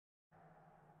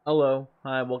Hello,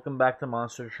 hi, welcome back to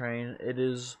Monster Train. It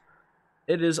is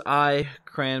I,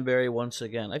 Cranberry, once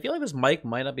again. I feel like this mic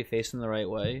might not be facing the right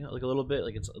way, like a little bit,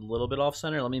 like it's a little bit off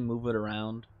center. Let me move it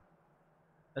around.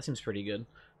 That seems pretty good.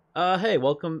 Hey,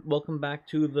 welcome back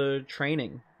to the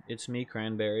training. It's me,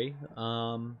 Cranberry.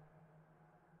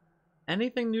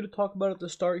 Anything new to talk about at the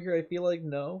start here? I feel like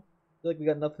no. I feel like we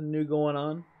got nothing new going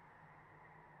on.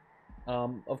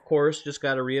 Of course, just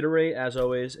gotta reiterate, as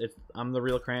always, I'm the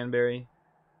real Cranberry.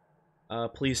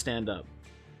 Please stand up.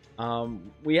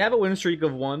 We have a win streak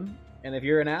of 1, and if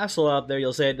you're an asshole out there,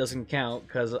 you'll say it doesn't count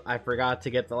because I forgot to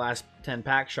get the last 10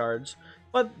 pack shards.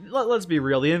 But let's be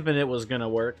real, the infinite was gonna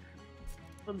work.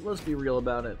 Let's be real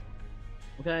about it.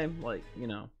 Okay? Like,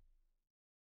 I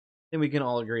think we can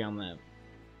all agree on that.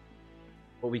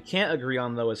 What we can't agree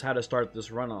on, though, is how to start this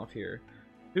runoff here.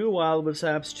 2 Wildwood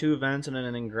Saps, 2 Vents, and then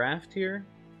an Engraft here.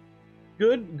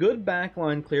 Good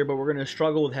backline clear, but we're going to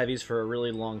struggle with heavies for a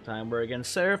really long time. We're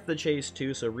against Seraph the Chase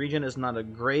too, so regen is not a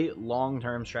great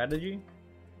long-term strategy.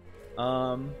 We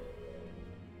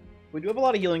do have a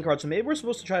lot of healing cards, so maybe we're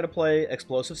supposed to try to play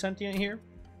Explosive Sentient here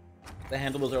to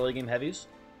handle those early game heavies.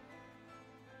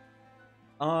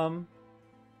 I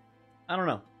don't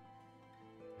know.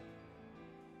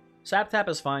 Sap Tap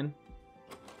is fine.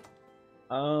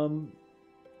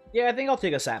 Yeah, I think I'll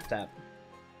take a Sap Tap.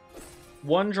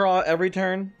 1 draw every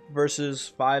turn versus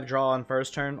 5 draw on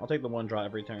first turn. I'll take the 1 draw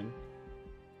every turn.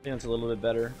 I think that's a little bit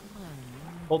better.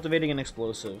 Cultivating an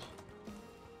explosive.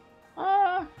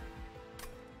 Well,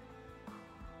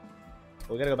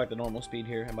 we gotta go back to normal speed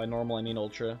here, and by normal I mean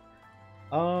ultra.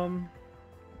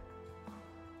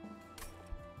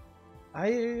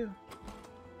 I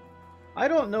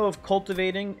don't know if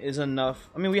cultivating is enough.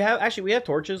 I mean, we have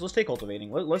torches. Let's take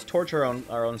cultivating. Let's torch our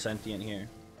own sentient here.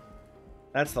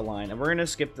 That's the line. And we're going to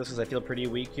skip this because I feel pretty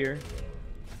weak here.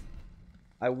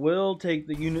 I will take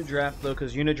the unit draft, though,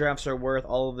 because unit drafts are worth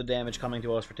all of the damage coming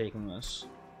to us for taking this.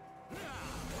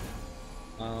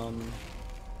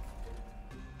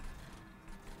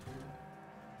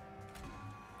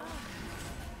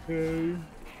 Okay.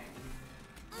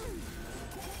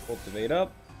 Cultivate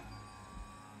up.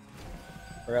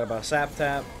 Forgot about Sap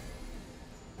Tap.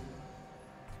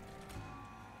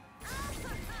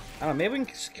 I don't know, maybe we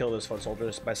can kill this foot soldier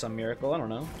just by some miracle, I don't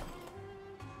know.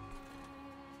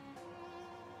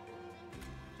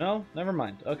 No? Never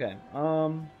mind. Okay.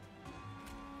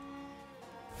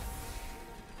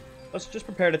 Let's just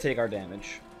prepare to take our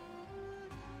damage.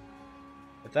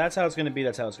 If that's how it's gonna be,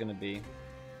 that's how it's gonna be.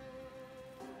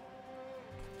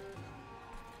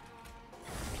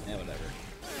 Yeah, whatever.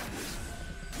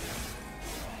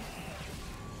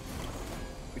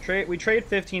 We trade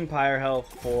 15 pyre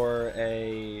health for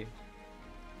a...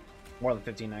 More than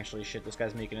 15, actually. Shit, this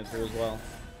guy's making it through as well.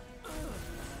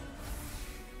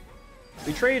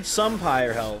 We trade some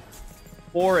pyre health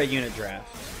for a unit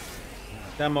draft.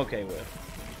 That I'm okay with.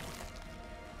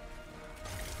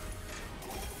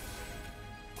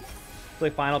 So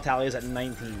like final tally is at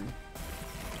 19.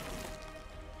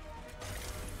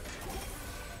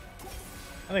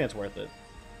 I think it's worth it.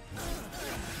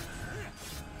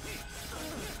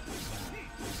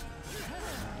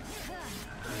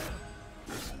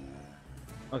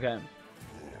 Okay.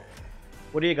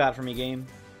 What do you got for me, game?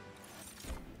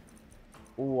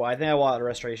 Ooh, I think I want a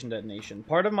Restoration Detonation.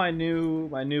 Part of my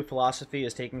new philosophy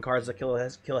is taking cards that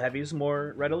kill heavies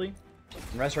more readily.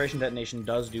 And Restoration Detonation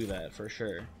does do that, for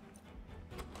sure.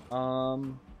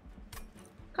 Kind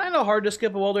of hard to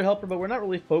skip a Welder Helper, but we're not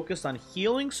really focused on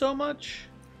healing so much.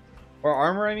 Or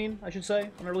armor, I mean, I should say.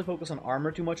 I'm not really focused on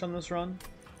armor too much on this run.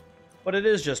 But it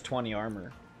is just 20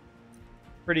 armor.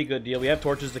 Pretty good deal. We have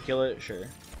torches to kill it, sure.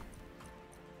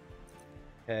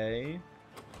 Okay.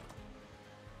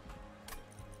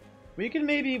 We can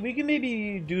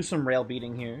maybe do some rail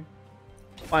beating here.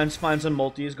 Find some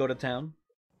multis, go to town.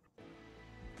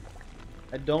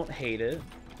 I don't hate it.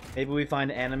 Maybe we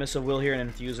find Animus of Will here and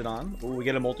infuse it on. Ooh, we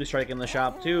get a multi-strike in the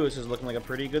shop too. This is looking like a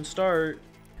pretty good start.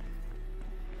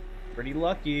 Pretty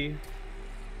lucky.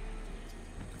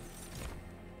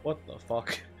 What the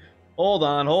fuck? Hold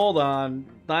on.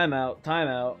 Timeout.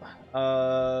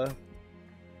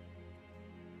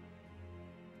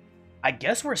 I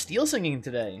guess we're steel singing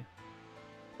today.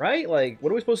 Right? Like,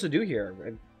 what are we supposed to do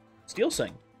here? Steel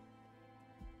sing.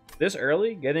 This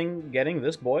early? Getting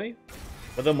this boy?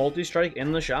 With a multi-strike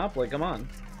in the shop? Like, come on.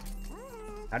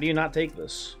 How do you not take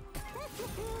this?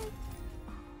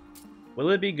 Will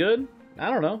it be good?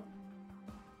 I don't know.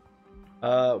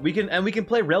 We can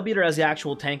play Rail Beater as the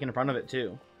actual tank in front of it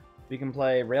too. We can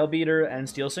play Rail Beater and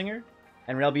Steel Singer,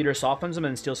 and Rail Beater softens him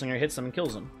and Steel Singer hits him and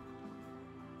kills him.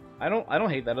 I don't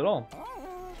hate that at all.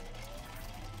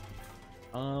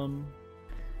 And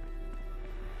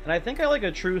I think I like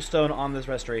a True Stone on this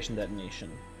Restoration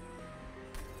Detonation.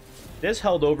 This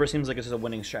held over seems like it's a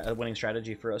winning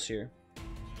strategy for us here.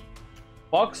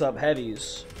 Bucks up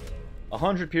heavies.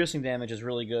 100 piercing damage is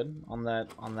really good on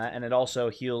that, and it also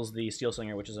heals the Steel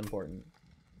Slinger, which is important.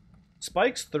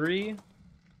 Spikes 3.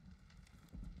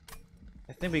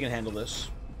 I think we can handle this.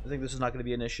 I think this is not going to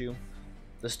be an issue.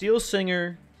 The Steel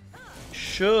Singer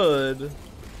should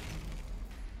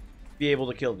be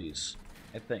able to kill these,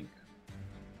 I think.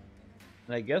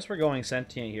 And I guess we're going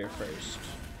Sentient here first.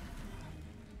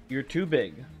 You're too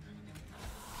big.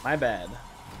 My bad.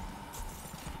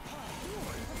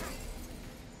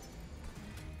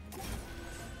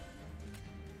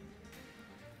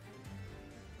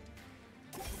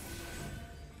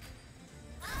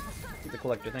 The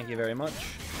Collector, thank you very much.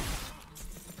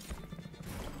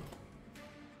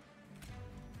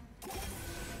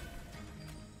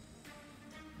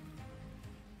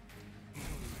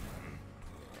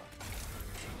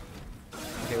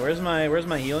 Okay, where's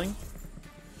my healing?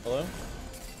 Hello?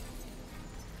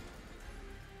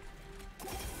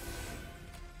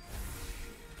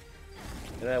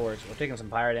 Yeah, that works. We're taking some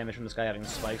pyro damage from this guy having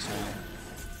spikes now.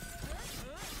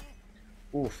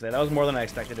 Oof, that was more than I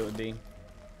expected it would be.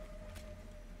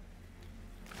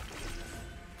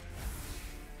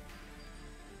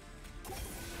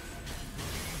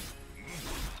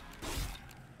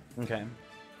 Okay.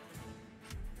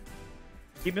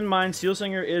 Keep in mind, Steel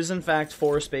Singer is in fact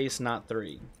 4 space, not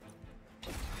 3.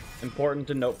 Important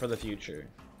to note for the future.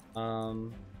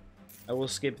 I will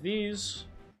skip these.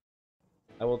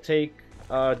 I will take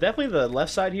definitely the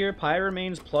left side here. Pyre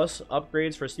remains plus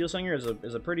upgrades for Steel Singer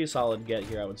is a pretty solid get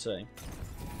here, I would say.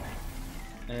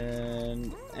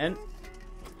 And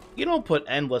you don't put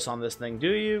endless on this thing,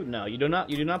 do you? No, you do not.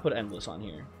 You do not put endless on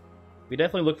here. We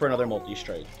definitely look for another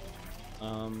multi-strike.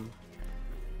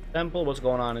 Temple, what's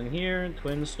going on in here?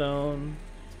 Twin Stone.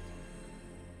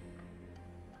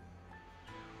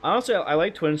 Honestly, I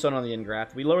like Twin Stone on the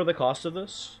Engraft. We lower the cost of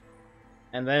this,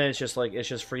 and then it's just like, it's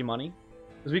just free money.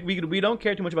 Because we don't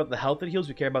care too much about the health it heals,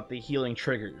 we care about the healing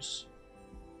triggers.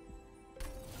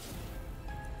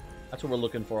 That's what we're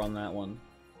looking for on that one.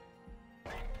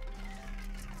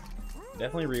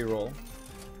 Definitely reroll.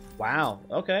 Wow,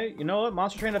 okay. You know what,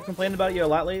 Monster Train, I've complained about you a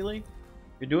lot lately.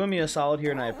 You're doing me a solid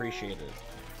here, and I appreciate it.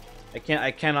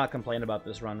 I cannot complain about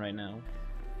this run right now.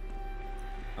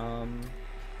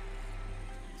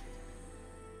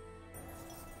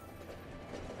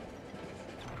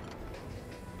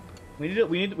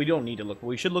 We don't need to look, but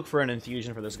we should look for an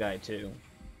infusion for this guy too.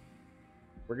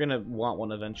 We're gonna want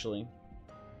one eventually.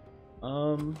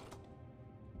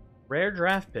 Rare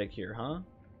draft pick here, huh?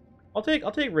 I'll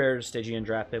take rare Stygian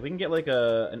draft pick. We can get like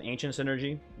an ancient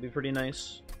synergy. It'd be pretty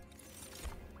nice.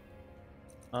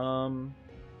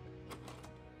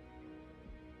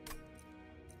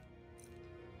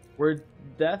 We're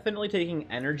definitely taking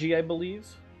energy, I believe.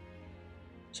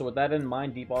 So with that in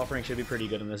mind, Deep Offering should be pretty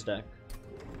good in this deck.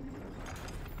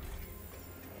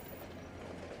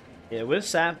 Yeah, with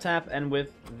Sap Tap and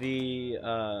with the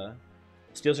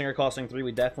Steel Singer costing 3,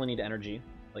 we definitely need energy,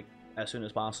 like, as soon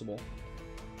as possible.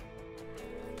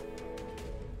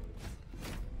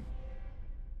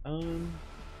 Okay.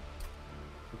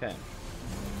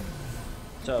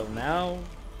 So now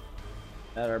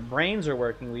that our brains are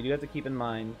working, we do have to keep in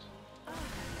mind...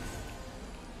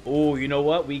 Oh, you know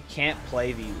what? We can't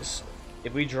play these.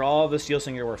 If we draw the Steel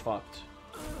Singer, we're fucked.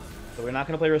 So we're not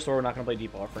going to play Restore, we're not going to play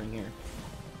Deep Offering here.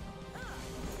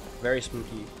 Very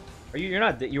spooky. Are you? You're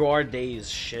not. You are dazed.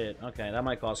 Shit. Okay, that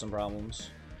might cause some problems.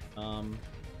 We'll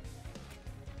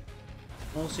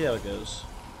see how it goes.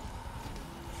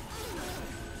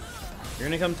 You're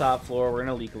gonna come top floor. We're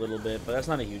gonna leak a little bit, but that's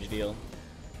not a huge deal.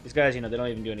 These guys, you know, they don't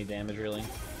even do any damage really.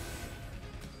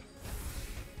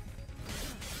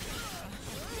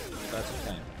 That's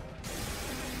okay.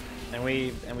 And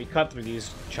we cut through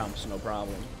these chumps, no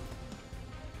problem.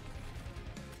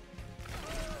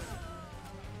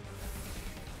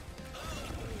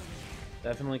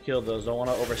 Definitely killed those. Don't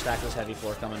want to overstack this heavy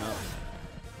floor coming up.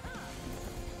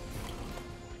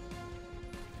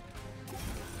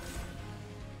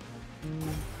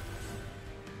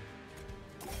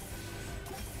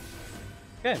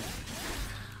 Okay.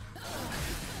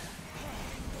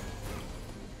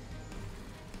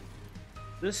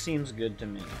 This seems good to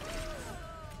me.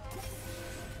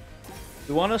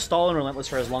 We want to stall and Relentless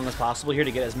for as long as possible here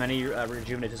to get as many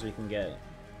Rejuvenate as we can get.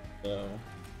 So...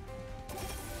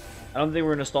 I don't think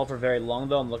we're going to stall for very long,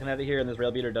 though. I'm looking at it here, and this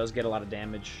Rail Beater does get a lot of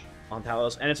damage on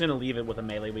Talos, and it's going to leave it with a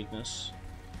melee weakness.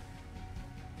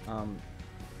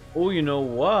 Oh, you know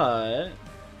what?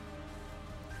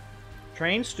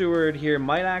 Train Steward here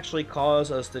might actually cause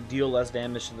us to deal less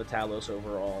damage to the Talos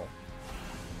overall.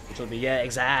 Which will be, yeah,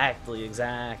 exactly.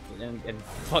 And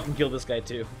fucking kill this guy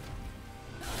too.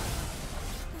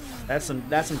 That's some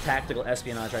tactical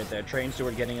espionage right there. Train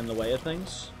Steward getting in the way of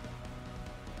things.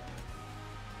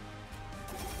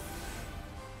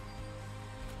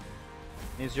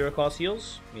 Any zero cost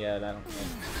heals? Yeah, that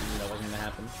wasn't gonna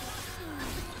happen.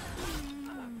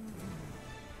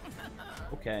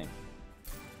 Okay.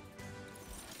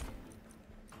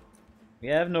 We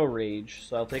have no rage,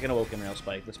 so I'll take an Awoken Rail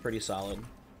Spike. That's pretty solid.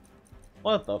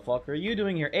 What the fuck are you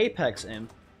doing here, Apex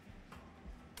Imp?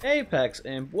 Apex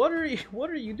Imp, what are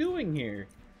you doing here?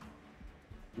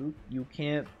 You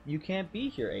can't be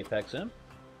here, Apex Imp.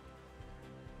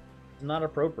 It's not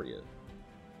appropriate.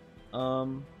 I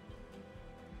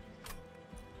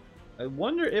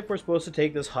wonder if we're supposed to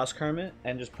take this Husk Hermit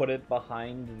and just put it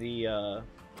behind the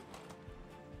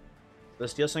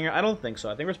Steel Slinger. I don't think so.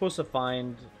 I think we're supposed to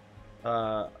find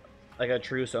like a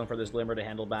True Stone for this Glimmer to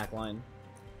handle backline.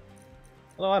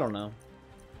 Although I don't know.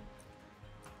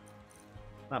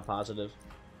 Not positive.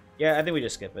 Yeah, I think we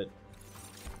just skip it.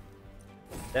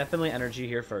 Definitely energy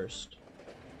here first.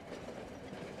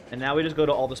 And now we just go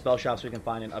to all the spell shops we can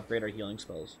find and upgrade our healing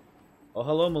spells. Oh,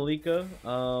 hello, Malika.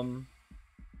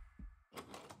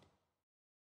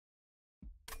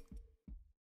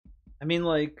 I mean,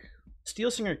 like,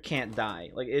 Steel Singer can't die.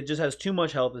 Like, it just has too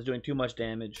much health, it's doing too much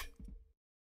damage.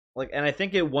 Like, and I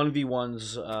think it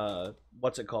 1v1s,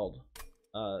 what's it called?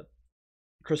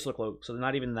 Crystal Cloak, so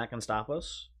not even that can stop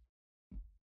us.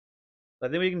 I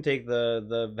think we can take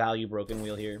the value Broken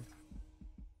Wheel here.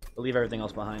 We'll leave everything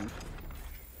else behind.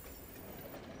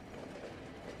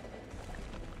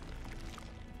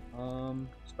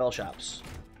 Spell shops.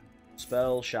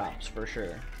 Spell shops, for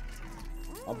sure.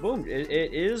 Oh, boom.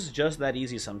 It is just that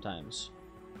easy sometimes.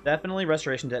 Definitely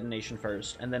Restoration Detonation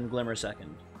first, and then Glimmer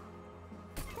second.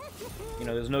 You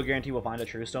know, there's no guarantee we'll find a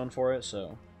True Stone for it,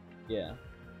 so... yeah.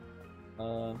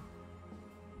 I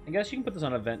guess you can put this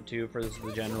on Event, too, for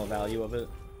the general value of it.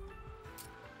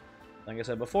 Like I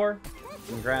said before,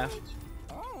 you can graft.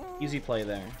 Easy play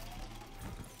there.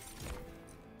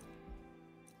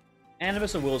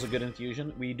 Animus of Will is a good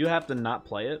infusion. We do have to not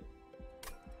play it.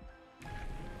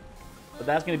 But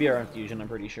that's going to be our infusion, I'm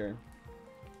pretty sure.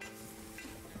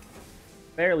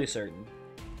 Fairly certain.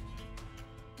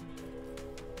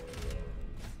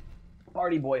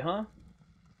 Party boy, huh?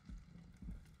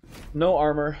 No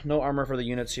armor. No armor for the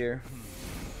units here.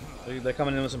 They're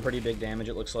coming in with some pretty big damage,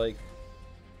 it looks like.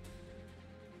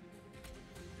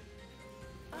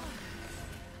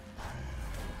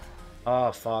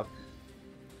 Oh, fuck.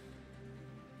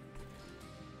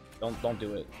 Don't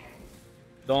do it.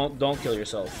 Don't kill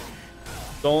yourself.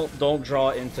 Don't draw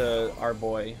into our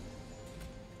boy.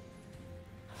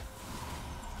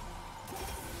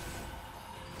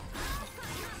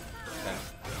 Okay.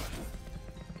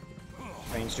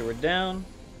 Train Steward down.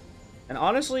 And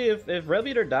honestly, if Red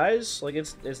Leader dies, like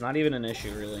it's not even an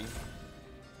issue really.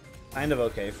 Kind of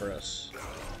okay for us.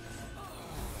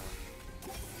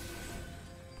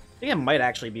 I think it might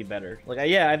actually be better. Like,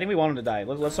 yeah, I think we want him to die.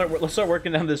 Let's start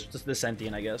working down this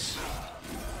Sentient, I guess.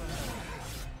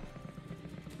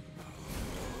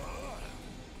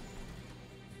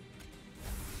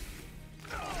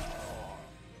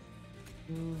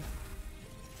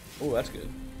 Oh, that's good.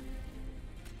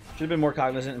 Should have been more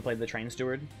cognizant and played the Train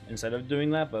Steward instead of doing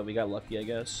that, but we got lucky, I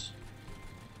guess.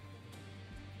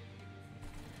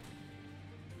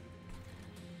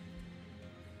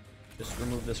 Just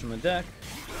remove this from the deck.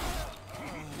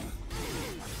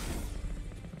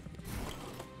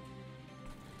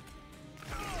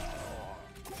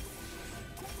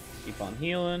 Keep on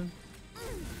healing.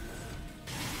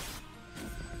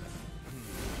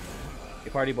 Hey,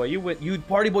 party boy, you win. You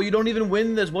party boy, you don't even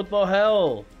win this. What the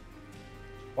hell?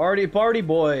 Party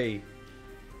boy.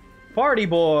 Party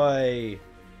boy.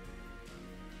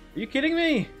 Are you kidding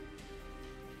me?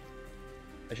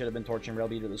 I should have been torching Rail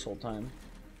Beater this whole time.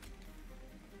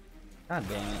 God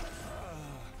damn it.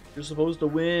 You're supposed to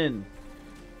win.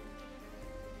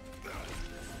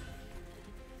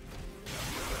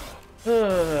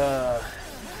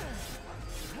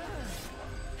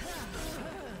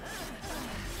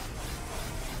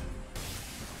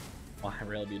 Why,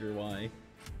 Rail Beater, why?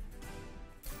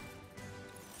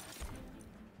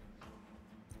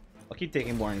 I'll keep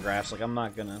taking more engrafts, like I'm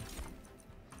not gonna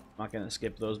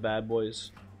skip those bad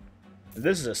boys.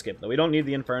 This is a skip though. We don't need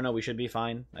the Inferno, we should be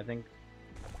fine, I think.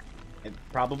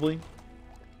 Probably.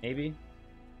 Maybe.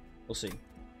 We'll see.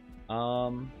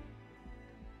 I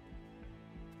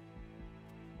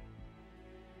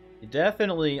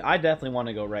definitely want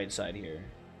to go right side here.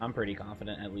 I'm pretty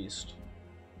confident, at least.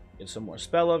 Get some more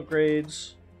spell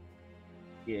upgrades.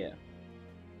 Yeah.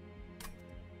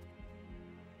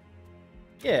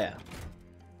 Yeah.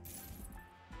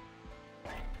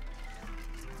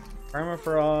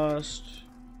 Permafrost.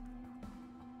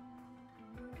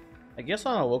 I guess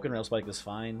on a Awoken Rail Spike is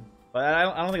fine. But I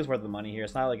don't think it's worth the money here.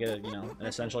 It's not like a, you know, an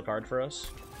essential card for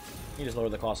us. You just lower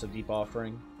the cost of Deep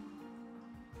Offering.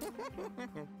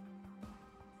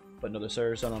 Put another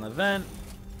Surge Zone on event.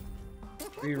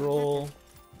 Reroll.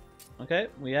 Okay,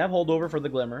 we have holdover for the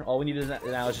Glimmer. All we need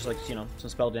now is just, like, you know, some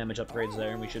spell damage upgrades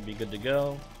there, and we should be good to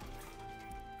go.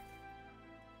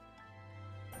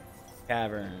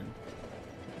 Cavern.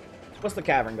 What's the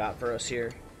Cavern got for us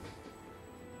here?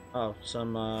 Oh,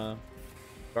 some,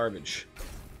 garbage.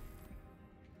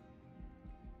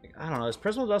 I don't know, is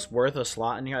Prismal Dust worth a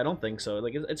slot in here? I don't think so.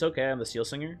 Like, it's okay, I'm the Steel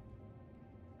Singer.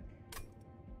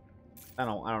 I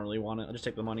don't really want it. I'll just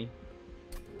take the money.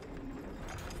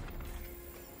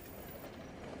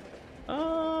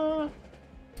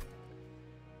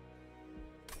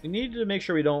 We need to make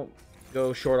sure we don't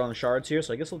go short on shards here,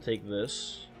 so I guess we'll take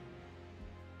this.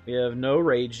 We have no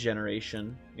rage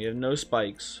generation. We have no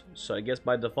spikes, so I guess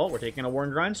by default we're taking a Worn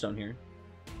Grindstone here.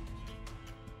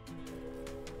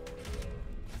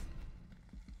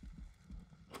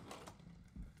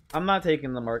 I'm not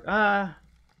taking the mark.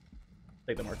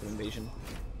 Take the Mark of Invasion.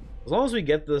 As long as we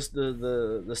get this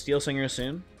the Steel Singer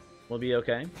soon, we'll be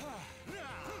okay.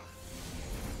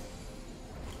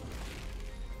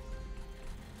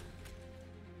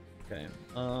 Okay.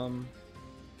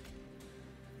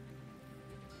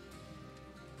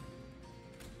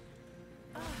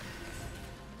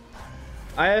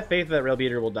 I have faith that Rail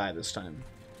Beater will die this time.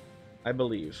 I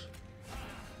believe.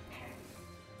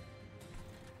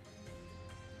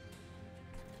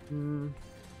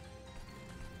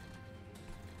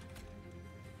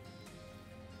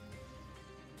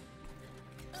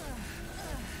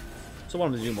 So I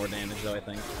want him to do more damage, though, I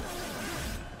think.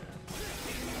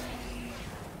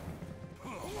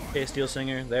 Okay, Steel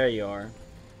Singer, there you are. I'm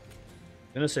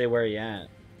gonna say, where are you at?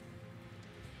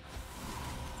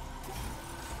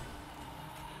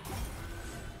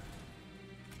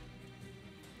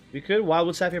 We could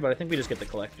Wildwood Sap here, but I think we just get the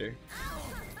Collector.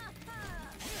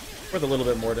 Worth a little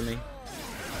bit more to me.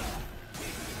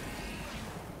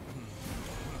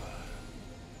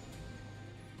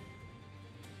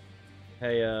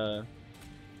 Hey,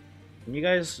 can you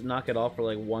guys knock it off for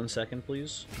like 1 second,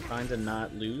 please? I'm trying to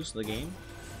not lose the game.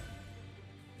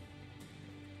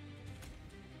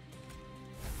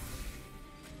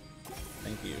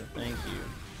 Thank you, thank you.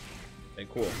 Okay,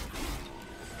 cool.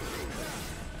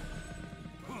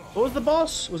 What was the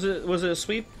boss? Was it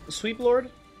Sweep Lord?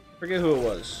 I forget who it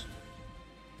was.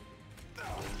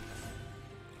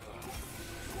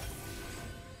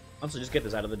 Honestly, just get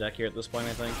this out of the deck here at this point,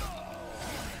 I think.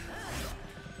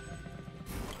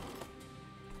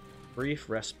 Brief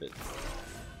respite.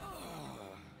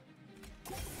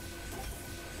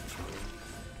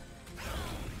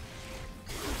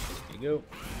 There you go.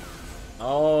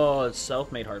 Oh, it's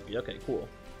self-made Harpy. Okay, cool.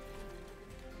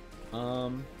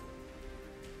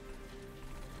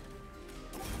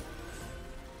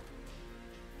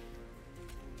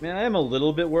 Man, I am a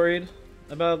little bit worried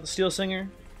about the Steel Singer.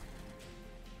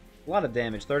 A lot of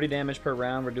damage. 30 damage per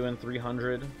round. We're doing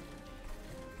 300.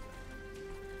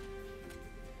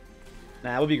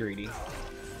 Nah, we'll be greedy.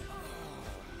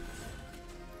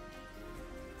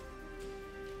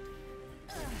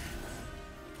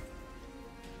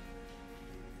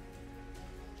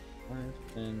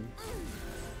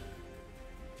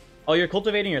 Oh, you're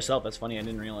cultivating yourself. That's funny. I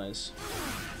didn't realize.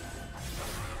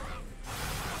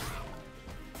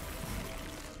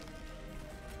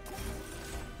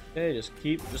 Okay, just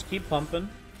keep pumping.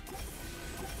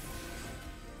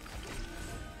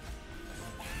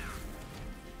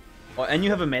 Oh, and you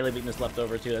have a melee weakness left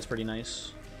over too. That's pretty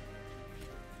nice.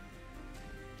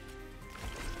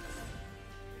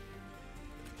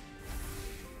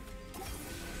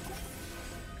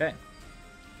 Okay.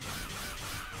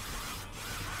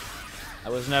 I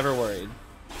was never worried.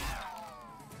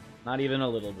 Not even a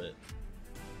little bit.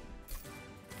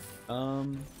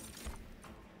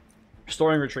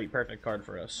 Restoring Retreat, perfect card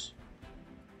for us.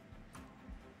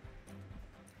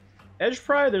 Edge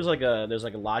Pry, there's like a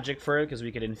logic for it because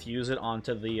we could infuse it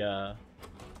onto the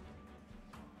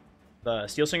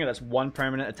Steel Singer. That's 1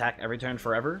 permanent attack every turn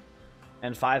forever,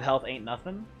 and 5 health ain't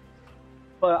nothing.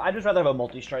 But I'd just rather have a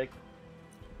multi-strike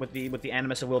with the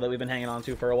Animus of Will that we've been hanging on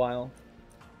to for a while.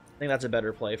 I think that's a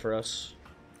better play for us.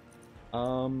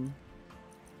 I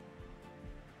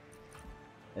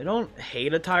don't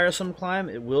hate a tiresome climb.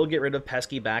 It will get rid of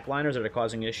pesky backliners that are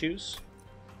causing issues.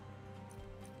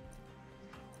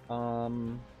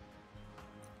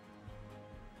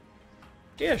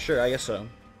 Yeah, sure, I guess so.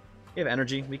 We have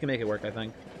energy. We can make it work, I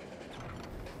think.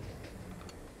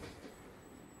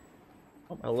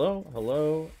 Oh, hello?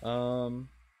 Hello? I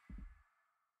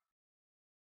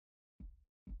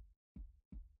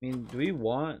mean, do we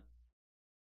want...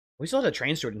 We still have a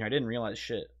train steward in here. I didn't realize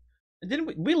shit.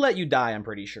 Didn't we let you die, I'm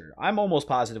pretty sure. I'm almost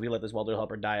positive we let this welder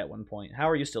helper die at one point. How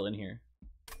are you still in here?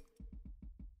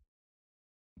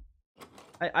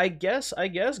 I guess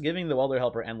giving the welder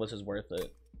helper endless is worth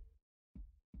it.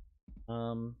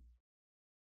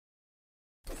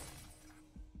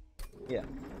 Yeah.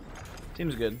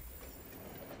 Seems good.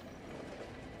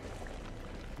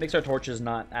 Makes our torches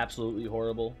not absolutely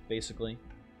horrible, basically.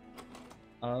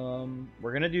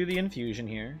 We're gonna do the infusion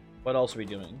here. What else are we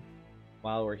doing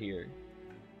while we're here?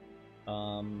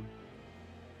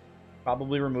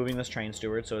 Probably removing this train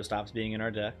steward so it stops being in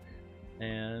our deck.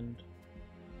 And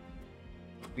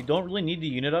we don't really need the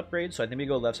unit upgrade, so I think we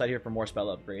go left side here for more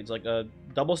spell upgrades. Like,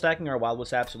 double stacking our Wildwood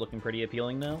Saps are looking pretty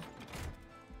appealing now.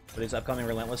 For these upcoming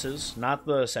Relentlesses. Not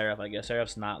the Seraph, I guess.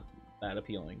 Seraph's not that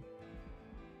appealing.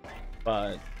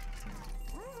 But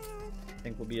I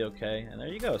think we'll be okay. And there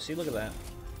you go. See, look at that.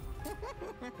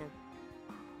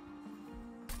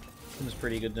 Seems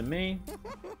pretty good to me.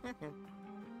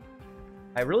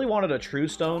 I really wanted a True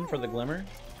Stone for the Glimmer.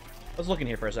 I was looking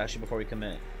here first, actually, before we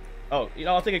commit. Oh, you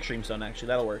know, I'll take Extreme Stone, actually.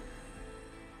 That'll work.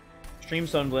 Extreme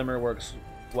Stone Glimmer works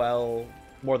well,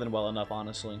 more than well enough,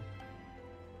 honestly.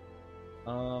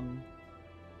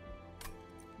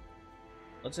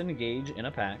 Let's engage in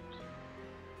a pact.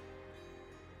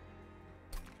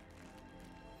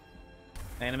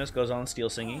 Animus goes on Steel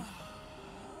Singing.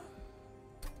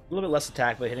 A little bit less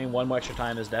attack, but hitting one more extra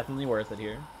time is definitely worth it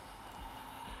here.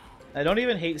 I don't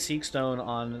even hate Seek Stone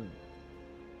on...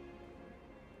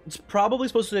 It's probably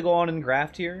supposed to go on in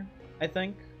Graft here, I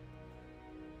think.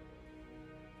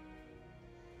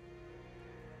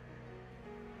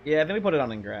 Yeah, I think we put it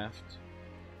on in Graft.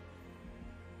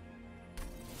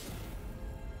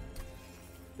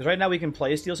 Because right now we can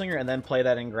play Steel Singer and then play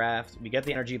that in Graft. We get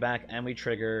the energy back and we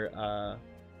trigger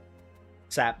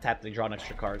Sap tap to draw an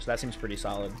extra card. So that seems pretty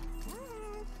solid.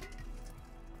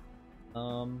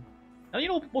 And, you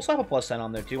know, we'll slap a +10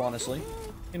 on there too, honestly.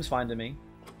 Seems fine to me.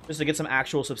 Just to get some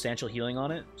actual substantial healing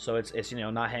on it. So it's you know,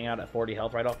 not hanging out at 40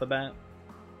 health right off the bat.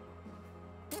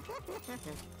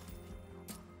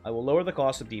 I will lower the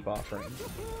cost of Deep Offering.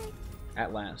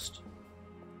 At last.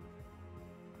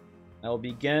 I will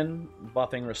begin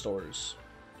buffing Restores.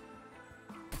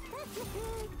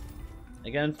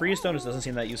 Again, Freestone just doesn't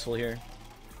seem that useful here.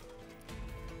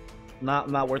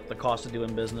 Not worth the cost of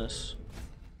doing business.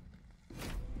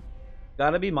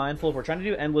 Gotta be mindful, if we're trying to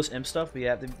do endless imp stuff, we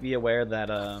have to be aware that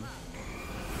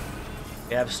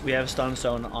we have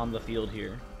Stunstone on the field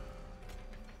here.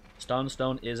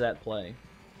 Stunstone is at play.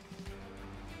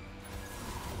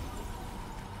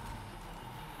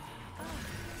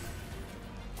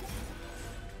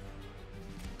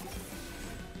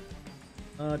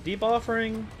 Deep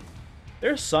Offering.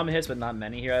 There's some hits, but not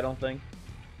many here, I don't think.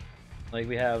 Like,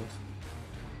 we have...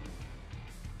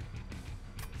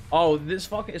 Oh, it's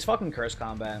fucking Curse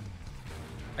Combat.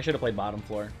 I should have played bottom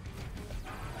floor.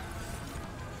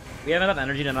 We have enough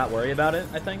energy to not worry about it,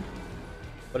 I think.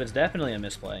 But it's definitely a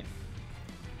misplay.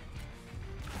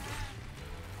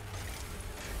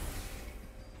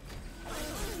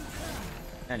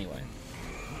 Anyway.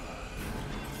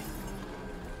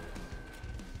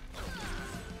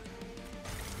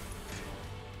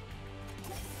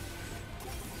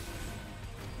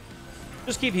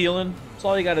 Just keep healing. That's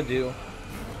all you gotta do.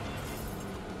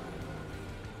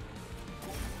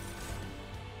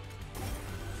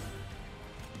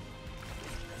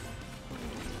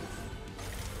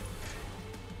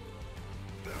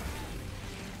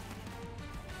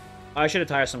 I should have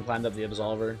tiresome climbed up the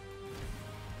Absolver.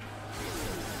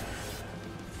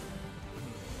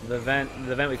 The vent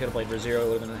we could have played for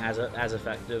 0 would have been as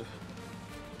effective.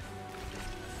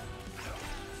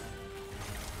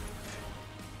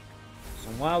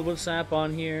 Some Wildwood Sap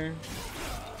on here.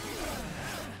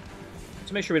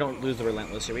 To make sure we don't lose the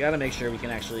Relentless here. We gotta make sure we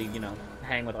can actually, you know,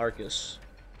 hang with Arcus.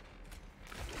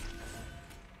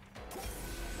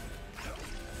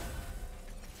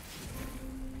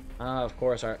 Of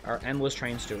course, our endless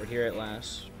train steward here at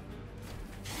last.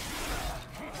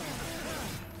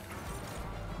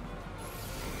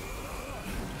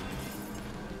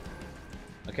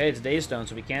 Okay, it's Daystone,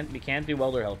 so we can't do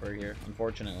Welder Helper here,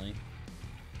 unfortunately.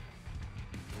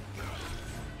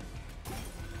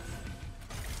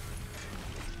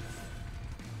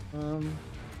 I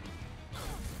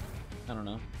don't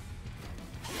know.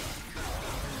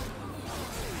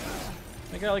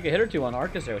 I got like a hit or two on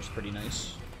Arcus there, which is pretty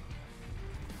nice.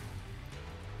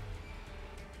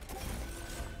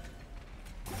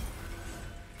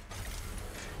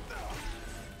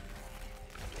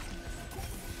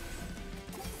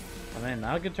 Oh man,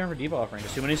 not a good turn for debuffing.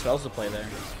 There's too many spells to play there.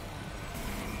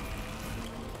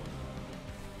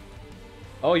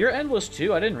 Oh, you're endless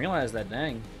too. I didn't realize that.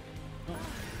 Dang. Oh.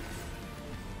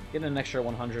 Getting an extra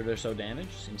 100 or so damage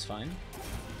seems fine.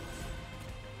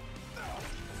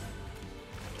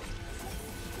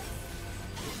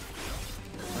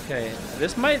 Okay,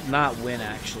 this might not win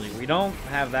actually. We don't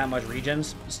have that much regen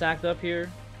stacked up here.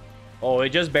 Oh, it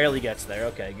just barely gets there.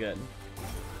 Okay, good.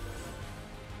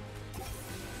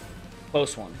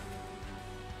 Close one.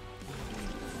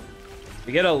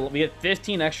 We get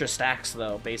 15 extra stacks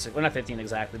though, basically. Well, not 15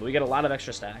 exactly, but we get a lot of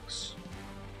extra stacks.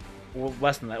 Well,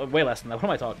 less than that. Way less than that. What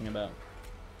am I talking about?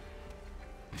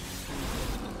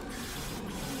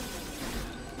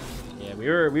 Yeah, we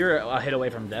were a hit away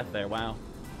from death there. Wow.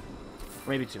 Or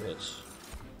maybe 2 hits.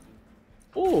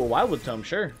 Ooh, Wildwood Tome,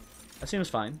 sure. That seems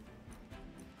fine.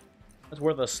 That's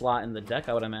worth a slot in the deck,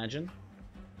 I would imagine.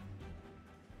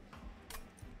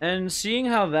 And seeing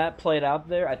how that played out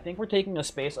there, I think we're taking a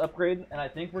space upgrade, and I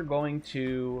think we're going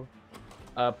to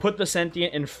put the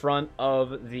Sentient in front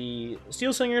of the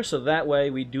Steel Singer, so that way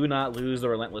we do not lose the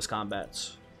Relentless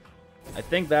combats. I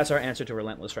think that's our answer to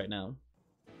Relentless right now.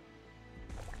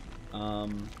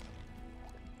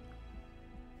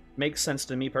 Makes sense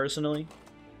to me personally.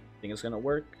 I think it's gonna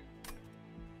work.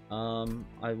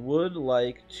 I would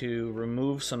like to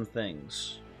remove some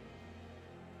things.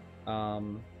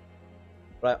 But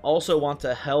I also want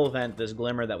to Hell Vent this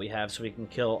Glimmer that we have so we can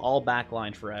kill all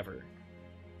backline forever.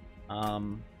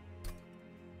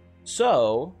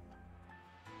 So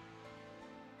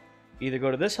either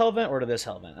go to this Hell Vent or to this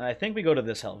Hell Vent. And I think we go to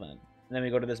this Hell Vent. And then we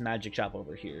go to this Magic Shop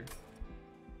over here.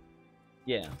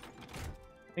 Yeah.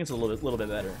 I think it's a little bit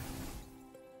better.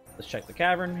 Let's check the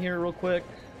cavern here real quick.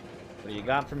 What do you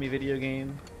got for me, video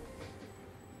game?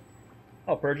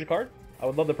 Oh, Purge a card? I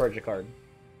would love the Purge a card.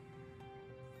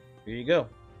 Here you go.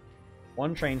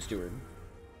 1 Train Steward.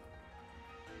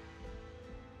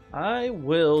 I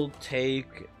will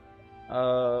take...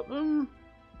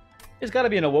 it's gotta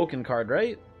be an Awoken card,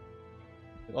 right?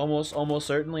 Almost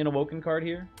certainly an Awoken card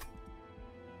here.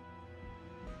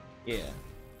 Yeah.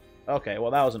 Okay,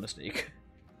 well that was a mistake.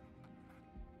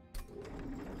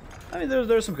 I mean,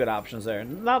 there's some good options there.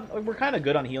 We're kind of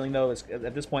good on healing though.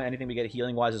 At this point, anything we get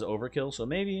healing wise is overkill. So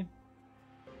maybe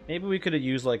we could have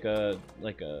used like a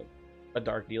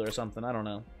Dark Deal or something. I don't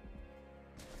know.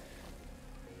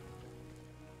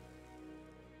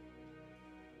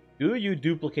 Do you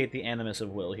duplicate the Animus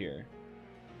of Will here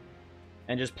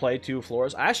and just play 2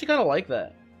 floors? I actually kind of like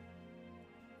that.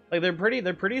 Like they're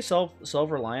pretty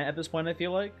self-reliant at this point, I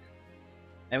feel like,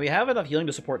 and we have enough healing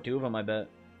to support 2 of them. I bet.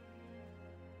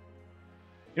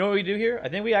 You know what we do here? I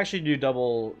think we actually do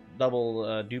double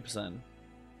dupes then.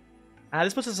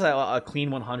 This puts us at a clean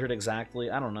 100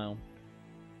 exactly. I don't know.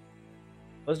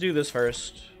 Let's do this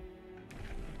first.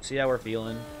 See how we're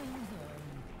feeling.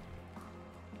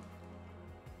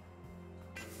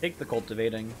 Take the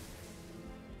Cultivating.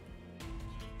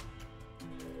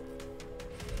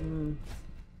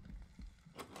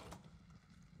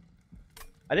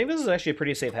 I think this is actually a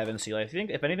pretty safe Heaven Seal. I think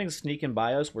if anything's sneaking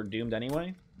by us, we're doomed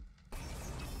anyway.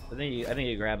 I think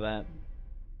you grab that.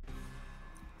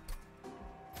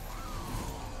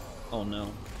 Oh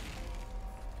no.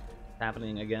 It's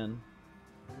happening again.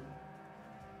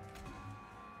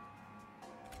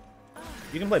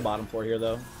 You can play bottom floor here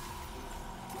though.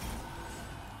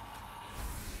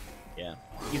 Yeah.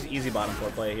 Easy bottom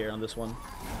floor play here on this one.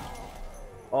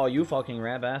 Oh, you fucking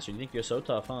rat bastard. You think you're so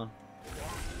tough, huh?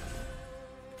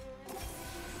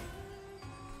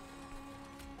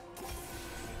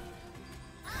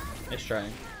 Nice try.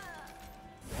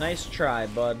 Nice try,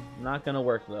 bud. Not gonna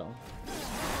work, though.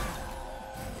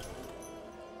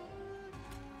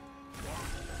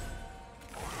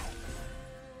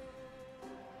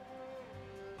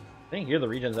 I think here the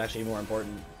regen is actually more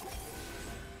important.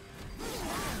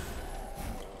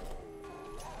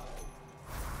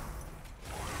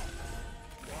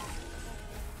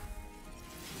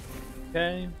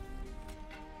 Okay.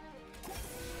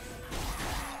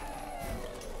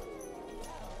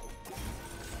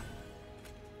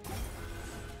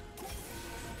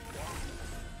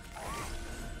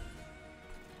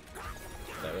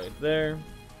 That right there.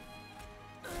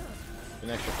 An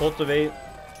extra Cultivate.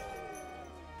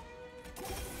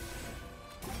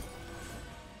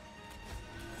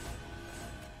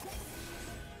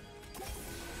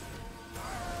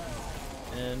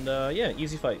 And yeah,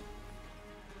 easy fight.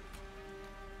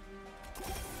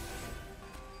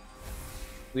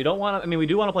 We don't want to... I mean, we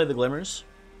do want to play the Glimmers.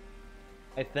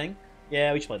 I think.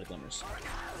 Yeah, we should play the Glimmers.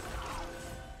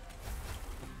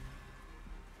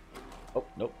 Oh,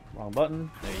 nope. Wrong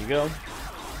button. There you go.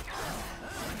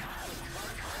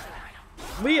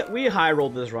 We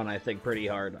high-rolled this run, I think, pretty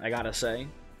hard, I gotta say.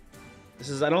 This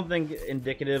is, I don't think,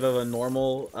 indicative of a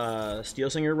normal Steel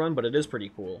Singer run, but it is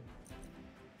pretty cool.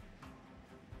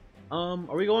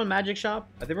 Are we going Magic Shop?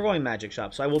 I think we're going Magic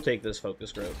Shop, so I will take this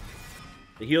Focus Growth.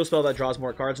 The heal spell that draws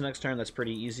more cards next turn, that's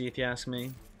pretty easy if you ask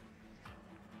me.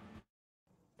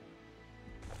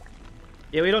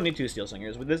 Yeah, we don't need 2 Steel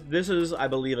Singers. This is, I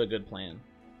believe, a good plan.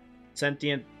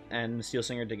 Sentient and Steel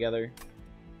Singer together.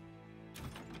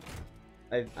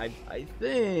 I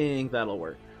think that'll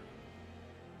work.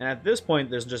 And at this point,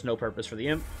 there's just no purpose for the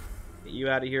Imp. Get you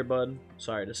out of here, bud.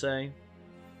 Sorry to say.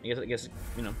 I guess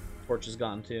you know, Torch is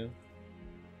gone too.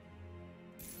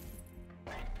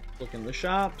 Look in the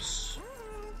shops.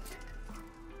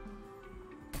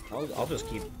 I'll just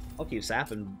keep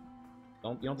sapping. You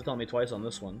don't have to tell me twice on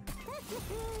this one.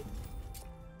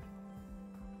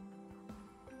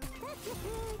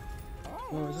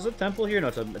 Oh, is this a temple here? No,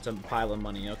 it's a pile of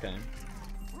money. Okay.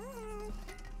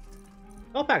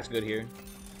 Spell Pack's good here.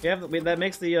 That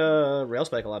makes the Rail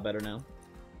Spike a lot better now.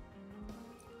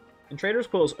 And Trader's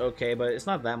Quill is okay, but it's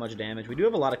not that much damage. We do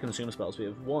have a lot of consume spells. We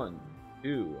have 1,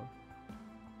 2,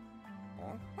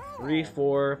 3,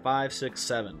 4, 5, 6,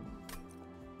 7.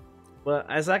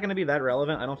 But is that going to be that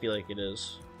relevant? I don't feel like it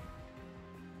is.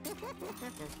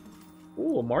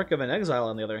 Ooh, Mark of an Exile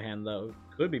on the other hand, though,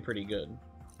 could be pretty good.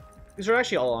 These are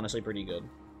actually all honestly pretty good.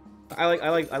 I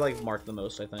like Mark the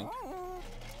most, I think.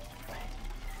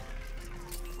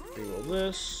 Reroll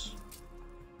this.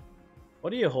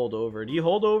 What do you hold over? Do you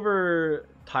hold over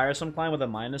Tiresome Climb with a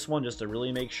 -1 just to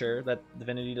really make sure that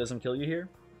Divinity doesn't kill you here?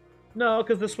 No,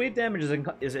 because the sweep damage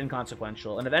is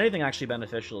inconsequential, and if anything, actually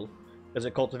beneficial, because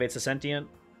it cultivates a sentient.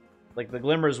 Like, the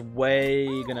Glimmer's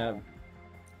gonna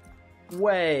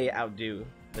way outdo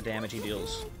the damage he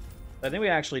deals. I think we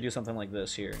actually do something like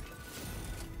this here,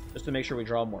 just to make sure we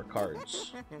draw more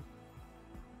cards.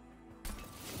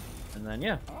 And then,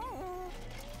 yeah.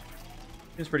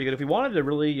 Seems pretty good. If we wanted to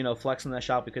really, you know, flex in that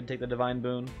shop, we could take the Divine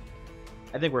Boon.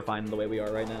 I think we're fine the way we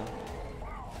are right now.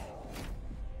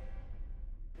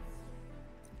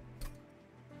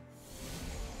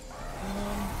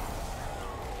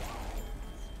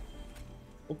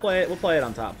 We'll play it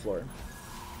on top floor.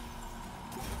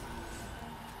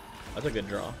 That's a good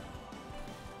draw.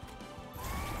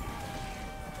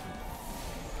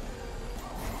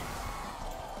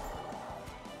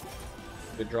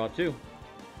 Good draw too.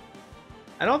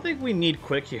 I don't think we need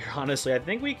quick here, honestly. I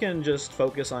think we can just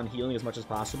focus on healing as much as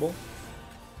possible.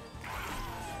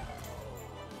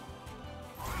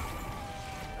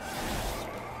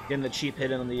 Getting the cheap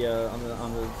hit on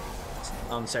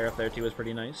on Seraph there too was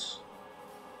pretty nice.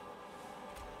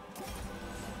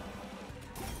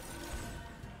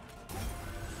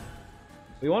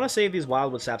 We want to save these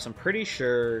Wildwood Saps, I'm pretty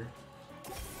sure,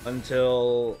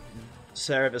 until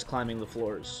Seraph is climbing the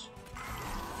floors.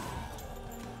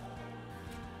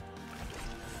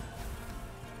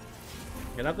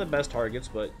 Yeah, not the best targets,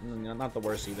 but not the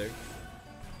worst either.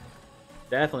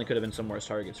 Definitely could have been some worse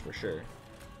targets for sure.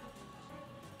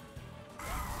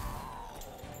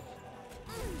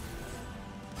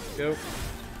 Go.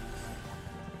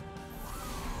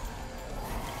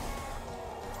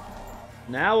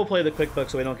 Now we'll play the quick book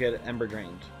so we don't get Ember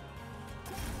drained.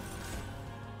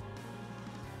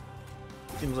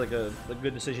 Seems like a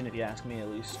good decision if you ask me, at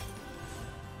least.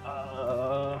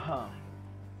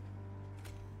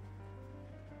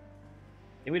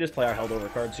 Maybe we just play our held over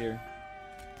cards here.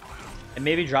 And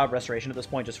maybe drop Restoration at this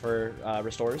point just for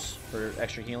restores, for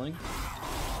extra healing.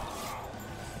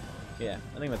 Yeah,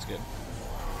 I think that's good.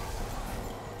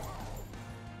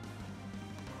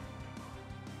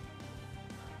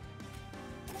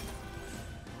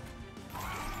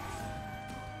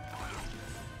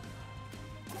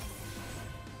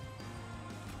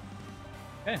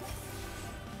 Okay.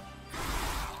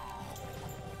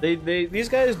 These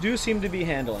guys do seem to be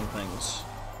handling things.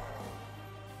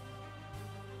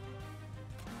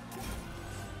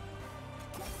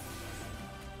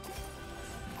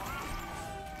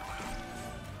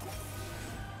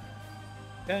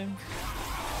 Okay.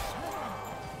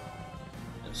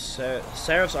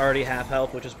 Seraph's already half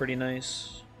health, which is pretty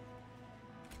nice.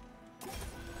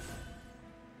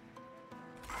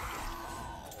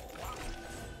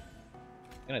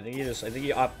 And I think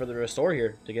you opt for the restore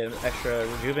here to get extra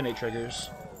rejuvenate triggers.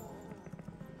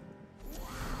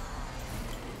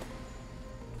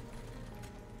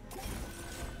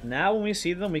 Now when we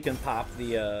see them, we can pop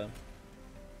the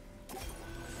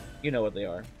You know what they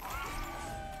are.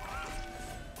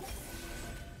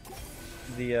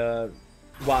 The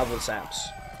Wildwood Saps.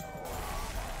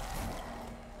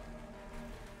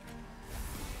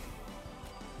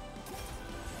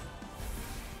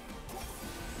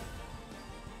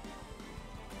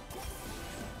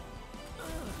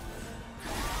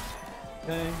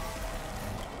 Okay.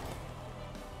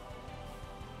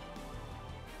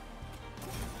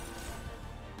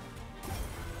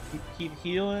 Keep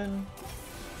healing.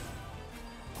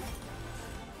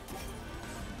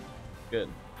 Good.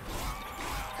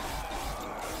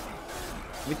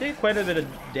 We take quite a bit of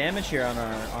damage here on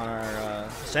our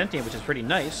Sentient, which is pretty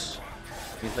nice.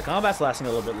 Because the combat's lasting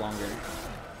a little bit longer.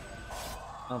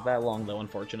 Not that long though,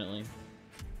 unfortunately.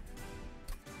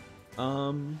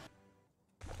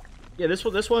 Yeah,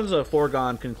 this one's a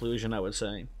foregone conclusion, I would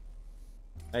say.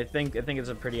 I think it's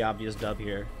a pretty obvious dub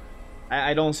here.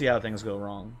 I don't see how things go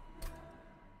wrong.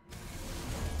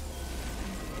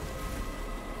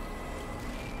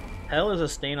 Hell is a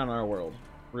stain on our world.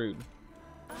 Rude.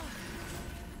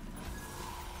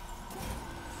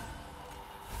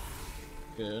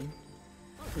 Good.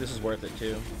 This is worth it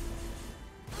too.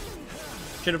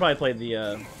 Should have probably played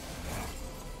the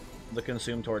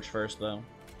Consume Torch first though.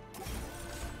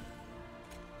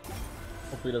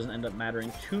 Hopefully it doesn't end up mattering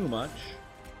too much.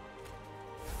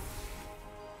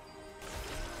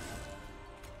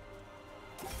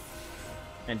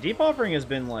 And Deep Offering has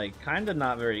been like kind of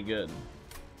not very good.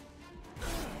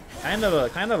 Kind of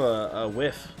a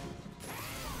whiff.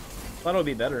 Thought it would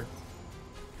be better.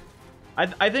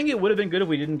 I think it would have been good if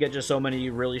we didn't get just so many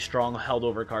really strong held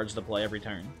over cards to play every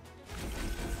turn.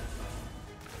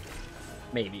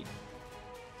 Maybe.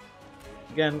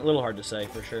 Again, a little hard to say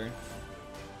for sure.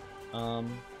 And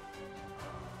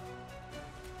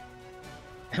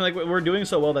like we're doing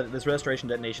so well that this Restoration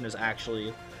Detonation is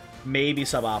actually maybe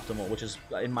suboptimal, which is,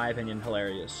 in my opinion,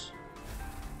 hilarious.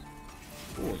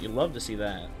 Ooh, you love to see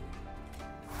that.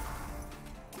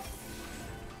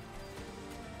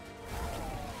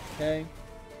 Okay.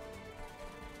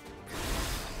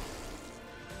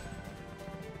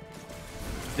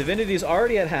 Divinity's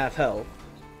already at half health.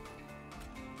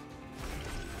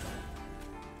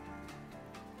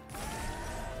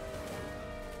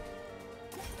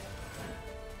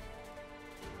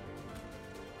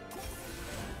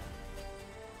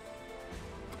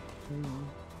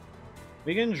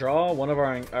 We can draw one of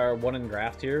our one in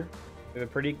graft here. We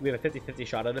have a 50-50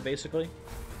 shot at it basically.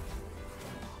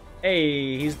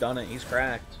 Hey, he's done it. He's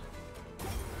cracked.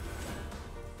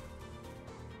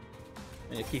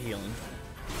 Yeah, keep healing.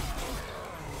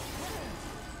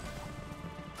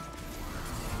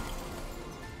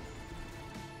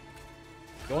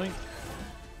 Doink.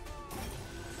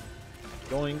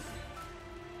 Doink.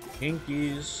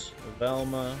 Hinkies.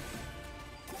 Velma.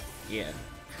 Yeah.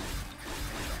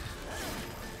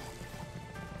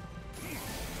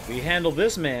 We handled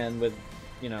this man with,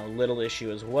 you know, little issue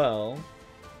as well.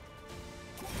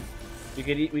 We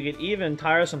could even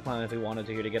Tiresome Climb if we wanted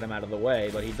to here to get him out of the way,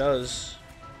 but he does.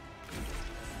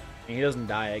 And he doesn't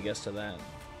die, I guess, to that.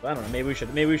 But I don't know. Maybe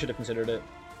we should have considered it.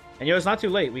 And you know, it's not too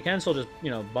late. We can still just,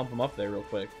 you know, bump him up there real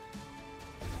quick.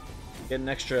 Get an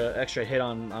extra hit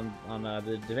on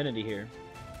the Divinity here.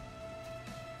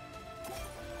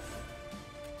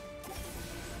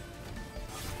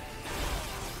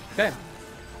 Okay.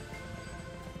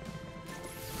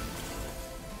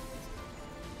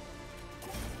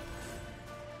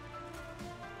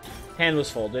 Hand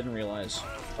was full, didn't realize.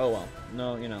 Oh well.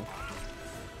 No, you know.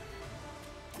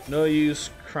 No use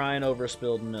crying over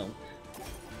spilled milk.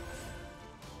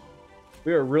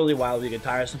 We were really wild. We could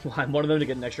Tiresome Climb one of them to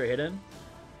get an extra hit in.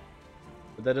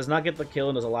 But that does not get the kill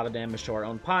and does a lot of damage to our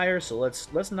own pyre, so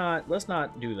let's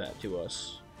not do that to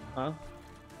us. Huh?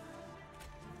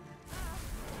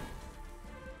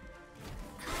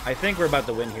 I think we're about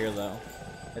to win here though.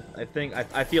 I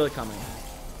feel it coming.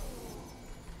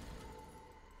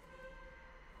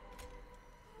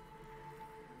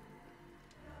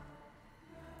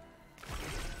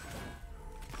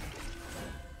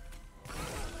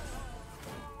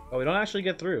 Oh, we don't actually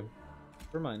get through.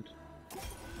 Never mind.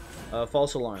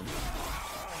 False alarm.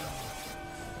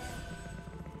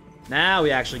 Now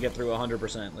we actually get through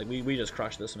 100%. Like, we just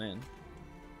crushed this man.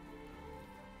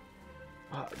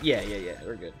 Yeah,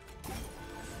 we're good.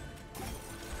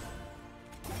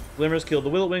 Glimmers killed the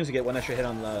Will-O-Wings to get one extra hit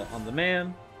on the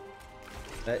man.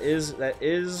 That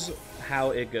is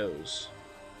how it goes.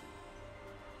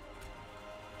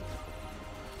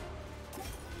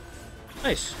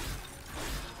 Nice.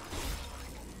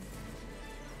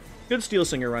 Good Steel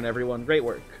Singer run, everyone. Great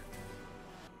work.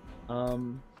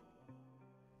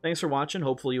 Thanks for watching.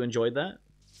 Hopefully you enjoyed that.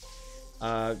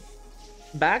 Uh,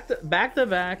 back to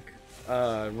back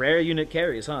rare unit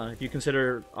carries, huh? If you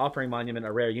consider Offering Monument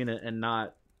a rare unit and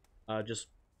not just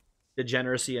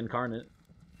Degeneracy Incarnate.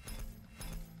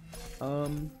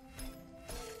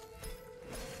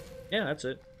 Yeah, that's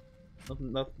it.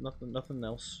 Nothing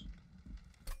else.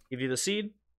 Give you the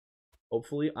seed.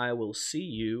 Hopefully, I will see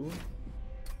you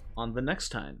on the next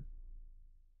time.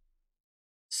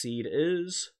 Seed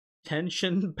is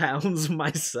Tension Pounds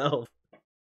Myself.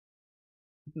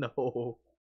 No.